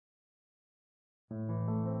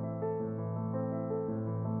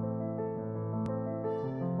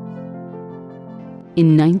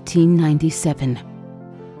In 1997,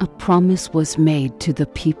 a promise was made to the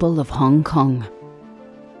people of Hong Kong.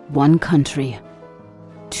 One country,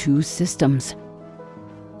 two systems,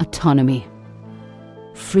 autonomy,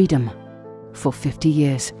 freedom for 50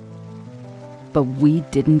 years. But we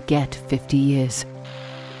didn't get 50 years.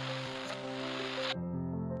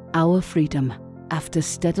 Our freedom, after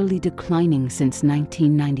steadily declining since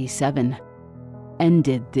 1997,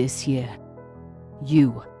 ended this year.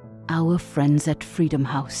 You, our friends at Freedom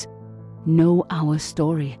House, know our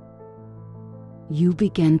story. You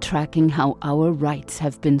began tracking how our rights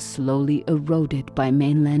have been slowly eroded by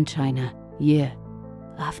mainland China year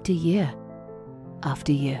after year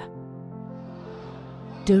after year.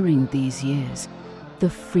 During these years, the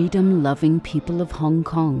freedom-loving people of Hong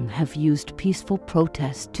Kong have used peaceful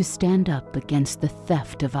protest to stand up against the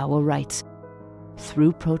theft of our rights.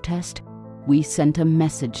 Through protest, we sent a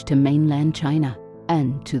message to mainland China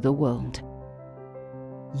and to the world.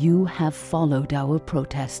 You have followed our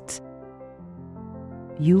protests.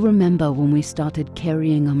 You remember when we started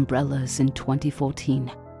carrying umbrellas in 2014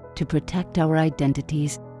 to protect our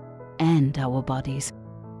identities and our bodies.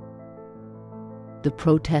 The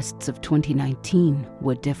protests of 2019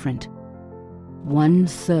 were different.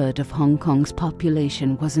 1/3 of Hong Kong's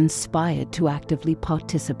population was inspired to actively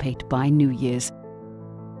participate by New Year's.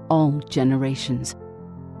 All generations,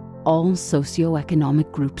 all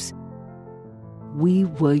socioeconomic groups. We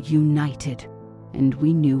were united, and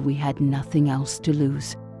we knew we had nothing else to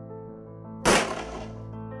lose.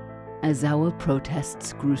 As our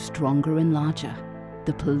protests grew stronger and larger,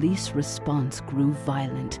 the police response grew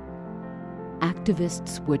violent.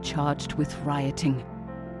 Activists were charged with rioting.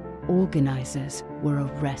 Organizers were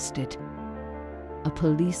arrested. A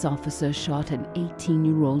police officer shot an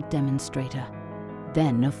 18-year-old demonstrator,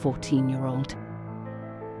 then a 14-year-old.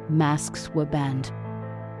 Masks were banned.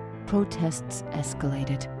 Protests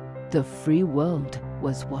escalated. The free world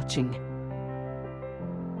was watching.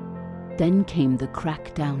 Then came the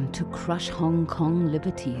crackdown to crush Hong Kong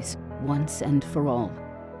liberties once and for all,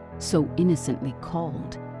 so innocently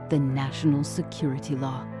called the National Security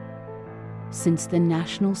Law. Since the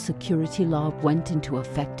National Security Law went into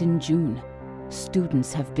effect in June,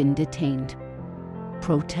 students have been detained,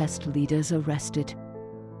 protest leaders arrested,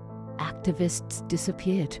 activists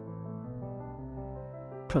disappeared,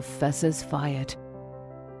 professors fired,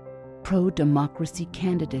 pro-democracy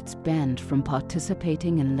candidates banned from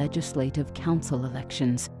participating in legislative council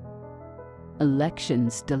elections,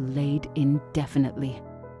 elections delayed indefinitely.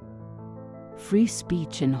 Free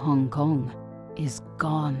speech in Hong Kong is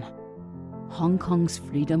gone. Hong Kong's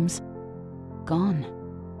freedoms, gone.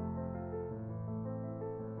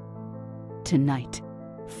 Tonight,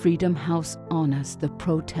 Freedom House honors the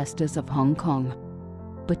protesters of Hong Kong,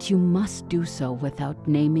 but you must do so without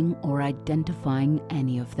naming or identifying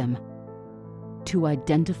any of them. To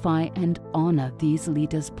identify and honor these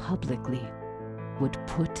leaders publicly would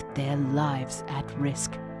put their lives at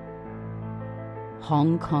risk.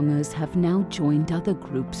 Hong Kongers have now joined other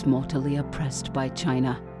groups mortally oppressed by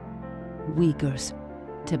China. Uyghurs,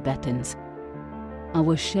 Tibetans.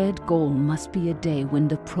 Our shared goal must be a day when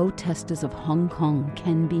the protesters of Hong Kong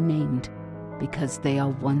can be named, because they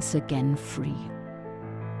are once again free.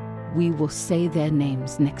 We will say their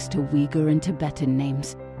names next to Uyghur and Tibetan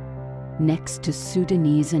names, next to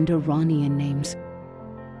Sudanese and Iranian names,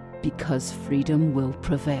 because freedom will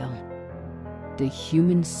prevail. The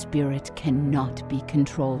human spirit cannot be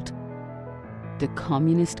controlled. The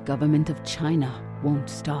Communist government of China won't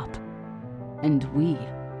stop. And we,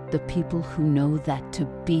 the people who know that to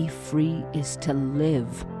be free is to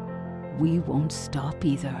live, we won't stop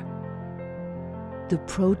either. The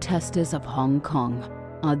protesters of Hong Kong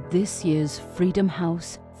are this year's Freedom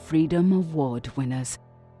House Freedom Award winners.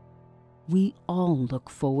 We all look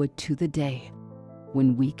forward to the day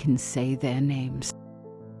when we can say their names.